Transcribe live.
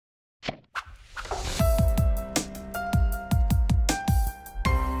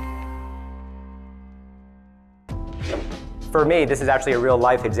for me, this is actually a real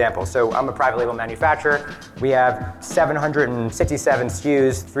life example. So I'm a private label manufacturer. We have 767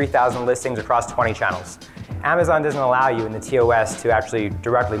 SKUs, 3,000 listings across 20 channels. Amazon doesn't allow you in the TOS to actually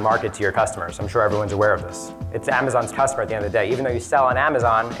directly market to your customers. I'm sure everyone's aware of this. It's Amazon's customer at the end of the day. Even though you sell on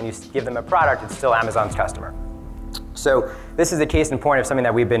Amazon and you give them a product, it's still Amazon's customer. So this is a case in point of something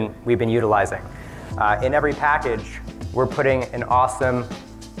that we've been utilizing. In every package, we're putting an awesome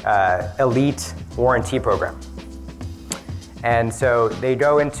elite warranty program. And so they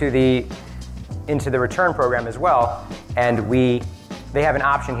go into the return program as well, and they have an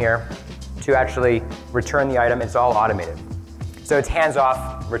option here to actually return the item. It's all automated. So it's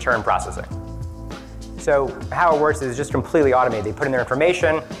hands-off return processing. So how it works is just completely automated. They put in their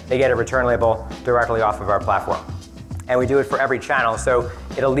information, they get a return label directly off of our platform. And we do it for every channel, so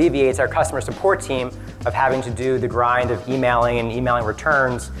it alleviates our customer support team of having to do the grind of emailing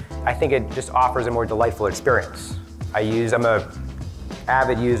returns. I think it just offers a more delightful experience. I'm an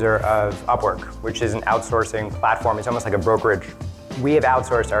avid user of Upwork, which is an outsourcing platform. It's almost like a brokerage. We have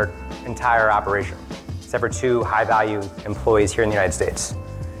outsourced our entire operation, except for 2 high-value employees here in the United States.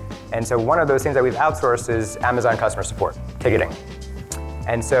 And so one of those things that we've outsourced is Amazon customer support, ticketing.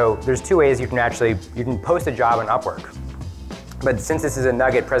 And so there's 2 ways you can post a job on Upwork. But since this is a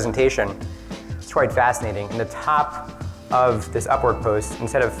nugget presentation, it's quite fascinating. In the top of this Upwork post,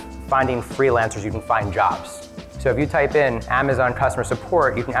 instead of finding freelancers, you can find jobs. So if you type in Amazon customer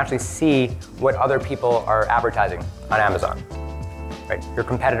support, you can actually see what other people are advertising on Amazon. Right? Your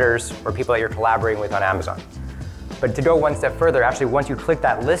competitors or people that you're collaborating with on Amazon. But to go one step further, actually once you click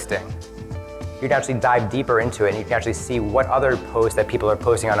that listing, you can actually dive deeper into it and you can actually see what other posts that people are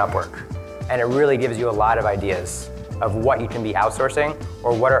posting on Upwork. And it really gives you a lot of ideas of what you can be outsourcing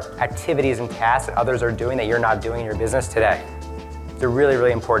or what are activities and tasks that others are doing that you're not doing in your business today. It's a really,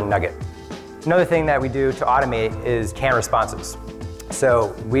 really important nugget. Another thing that we do to automate is canned responses.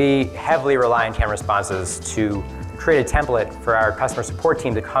 So we heavily rely on canned responses to create a template for our customer support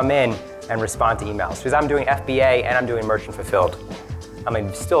team to come in and respond to emails. Because I'm doing FBA and I'm doing merchant fulfilled.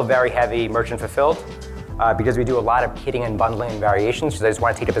 I'm still very heavy merchant fulfilled because we do a lot of kitting and bundling and variations because I just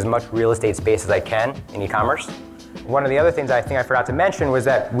want to take up as much real estate space as I can in e-commerce. One of the other things I think I forgot to mention was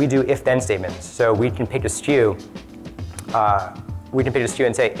that we do if-then statements. So we can pick a SKU.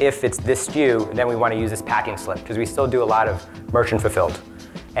 And say, if it's this SKU, then we want to use this packing slip, because we still do a lot of merchant fulfilled.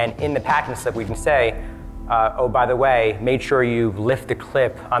 And in the packing slip, we can say, oh, by the way, make sure you lift the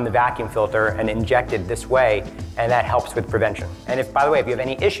clip on the vacuum filter and inject it this way, and that helps with prevention. And if, by the way, if you have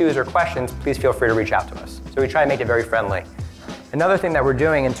any issues or questions, please feel free to reach out to us. So we try to make it very friendly. Another thing that we're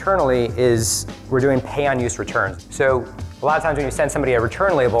doing internally is we're doing pay-on-use returns. So a lot of times when you send somebody a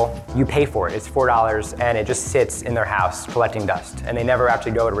return label, you pay for it. It's $4 and it just sits in their house collecting dust. And they never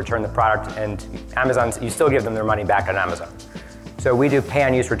actually go to return the product, and you still give them their money back on Amazon. So we do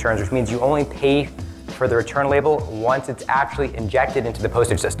pay-on-use returns, which means you only pay for the return label once it's actually injected into the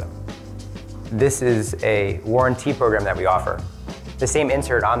postage system. This is a warranty program that we offer. The same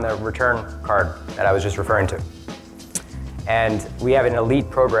insert on the return card that I was just referring to. And we have an elite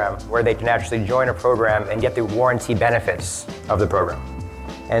program where they can actually join a program and get the warranty benefits of the program.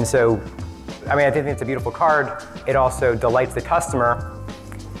 And so, I think it's a beautiful card. It also delights the customer.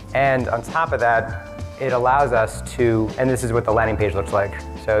 And on top of that, it allows us to, and this is what the landing page looks like.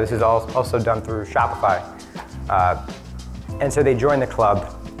 So this is also done through Shopify. And so they join the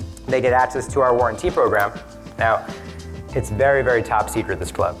club. They get access to our warranty program. Now, it's very, very top secret,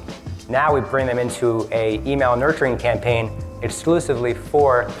 this club. Now we bring them into an email nurturing campaign exclusively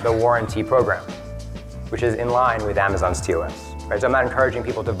for the warranty program, which is in line with Amazon's TOS. Right? So I'm not encouraging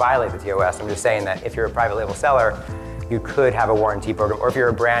people to violate the TOS. I'm just saying that if you're a private label seller, you could have a warranty program, or if you're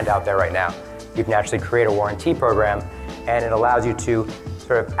a brand out there right now, you can actually create a warranty program, and it allows you to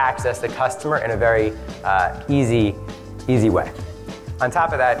sort of access the customer in a very easy way. On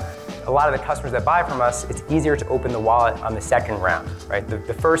top of that, a lot of the customers that buy from us, it's easier to open the wallet on the second round, right?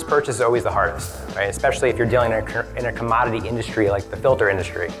 The first purchase is always the hardest, right? Especially if you're dealing in a commodity industry like the filter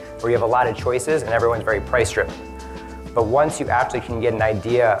industry, where you have a lot of choices and everyone's very price driven. But once you actually can get an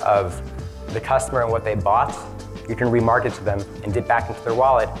idea of the customer and what they bought, you can remarket to them and dip back into their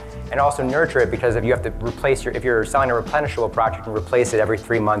wallet, and also nurture it, because if you have to replace if you're selling a replenishable product, you can replace it every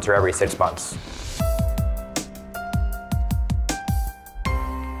 3 months or every 6 months.